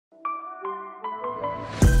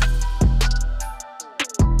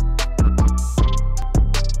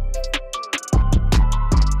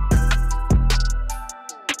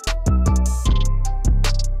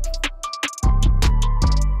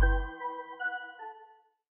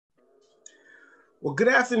Well, good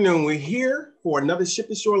afternoon. We're here for another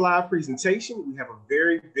Ship2Shore live presentation. We have a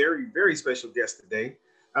very special guest today.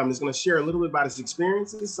 He's going to share a little bit about his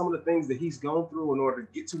experiences, some of the things that he's gone through in order to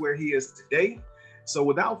get to where he is today. So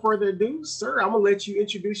without further ado, sir, I'm going to let you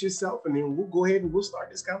introduce yourself and then we'll go ahead and we'll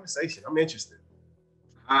start this conversation. I'm interested.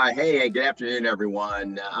 Hey, good afternoon,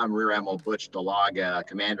 everyone. I'm Rear Admiral Butch Dollaga,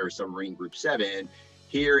 Commander of Submarine Group 7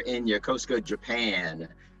 here in Yokosuka, Japan.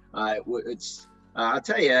 I'll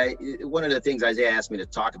tell you, one of the things Isaiah asked me to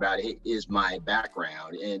talk about is my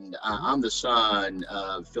background. And I'm the son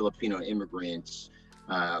of Filipino immigrants.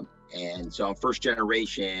 And so I'm first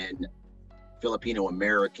generation Filipino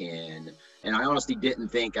American. And I honestly didn't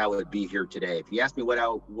think I would be here today. If you asked me what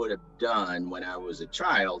I would have done when I was a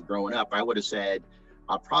child growing up, I would have said,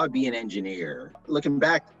 I'll probably be an engineer. Looking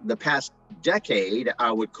back the past decade,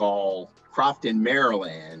 I would call Crofton,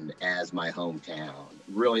 Maryland as my hometown.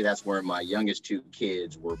 Really, that's where my youngest two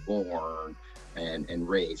kids were born and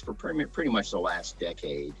raised for pretty much the last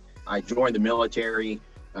decade. I joined the military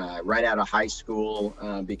right out of high school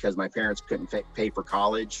because my parents couldn't pay for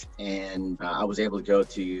college, and I was able to go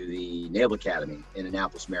to the Naval Academy in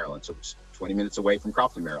Annapolis, Maryland. So it was 20 minutes away from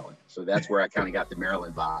Crofton, Maryland. So that's where I kind of got the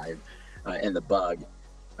Maryland vibe and the bug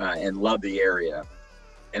and loved the area.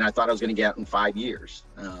 And I thought I was going to get out in 5 years.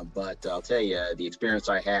 But I'll tell you, the experience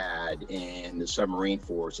I had in the submarine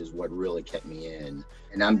force is what really kept me in.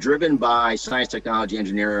 And I'm driven by science, technology,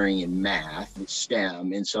 engineering, and math,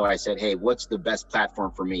 STEM. And so I said, hey, what's the best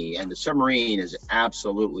platform for me? And the submarine is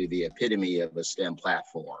absolutely the epitome of a STEM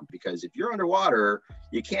platform, because if you're underwater,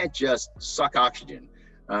 you can't just suck oxygen.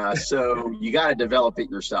 So you got to develop it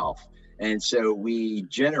yourself. And so we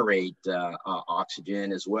generate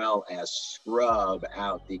oxygen as well as scrub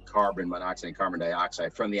out the carbon monoxide and carbon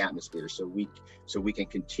dioxide from the atmosphere, so we can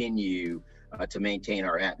continue to maintain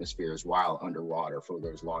our atmospheres while underwater for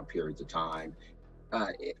those long periods of time.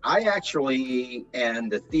 I actually am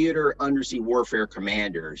the Theater Undersea Warfare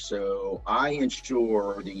Commander, so I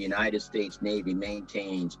ensure the United States Navy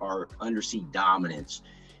maintains our undersea dominance.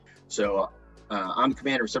 So I'm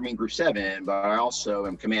Commander of Submarine Group 7, but I also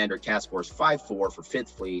am Commander Task Force 5-4 for 5th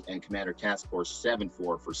Fleet and Commander Task Force 7-4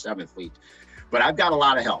 for 7th Fleet. But I've got a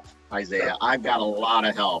lot of help, Isaiah. I've got a lot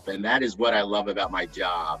of help, and that is what I love about my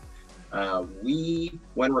job. We,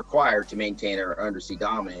 when required to maintain our undersea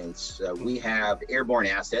dominance, we have airborne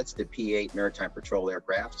assets, the P-8 Maritime Patrol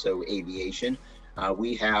Aircraft, so aviation.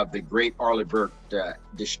 We have the Great Arleigh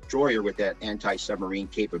destroyer with that anti-submarine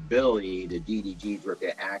capability, the DDGs with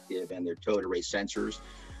their active and their towed array sensors.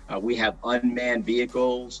 We have unmanned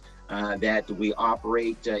vehicles that we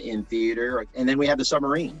operate in theater, and then we have the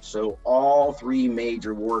submarine. So all three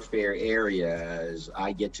major warfare areas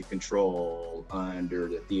I get to control under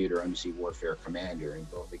the Theater Undersea Warfare Commander in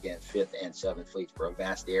both, again, 5th and 7th Fleets for a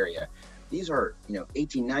vast area. These are,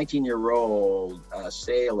 18, 19-year-old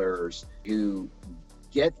sailors who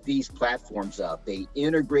get these platforms up. They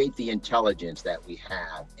integrate the intelligence that we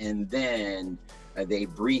have, and then they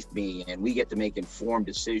brief me, and we get to make informed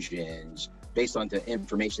decisions based on the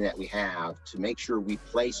information that we have to make sure we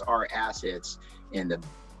place our assets in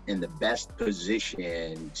the best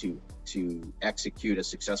position to execute a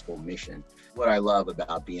successful mission. What I love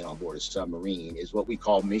about being on board a submarine is what we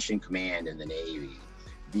call mission command in the Navy.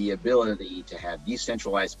 The ability to have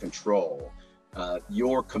decentralized control.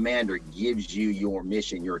 Your commander gives you your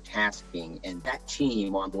mission, your tasking, and that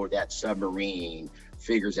team on board that submarine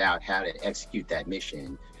figures out how to execute that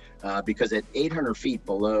mission. Because at 800 feet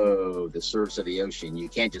below the surface of the ocean, you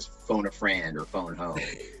can't just phone a friend or phone home.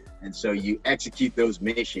 And so you execute those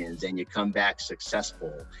missions and you come back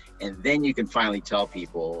successful. And then you can finally tell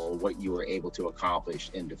people what you were able to accomplish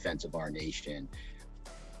in defense of our nation.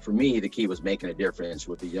 For me, the key was making a difference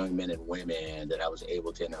with the young men and women that I was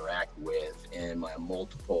able to interact with in my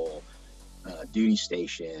multiple duty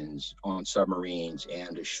stations on submarines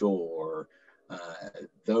and ashore.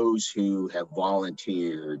 Those who have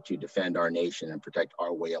volunteered to defend our nation and protect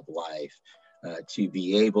our way of life, to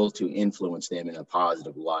be able to influence them in a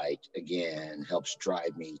positive light, again, helps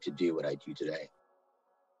drive me to do what I do today.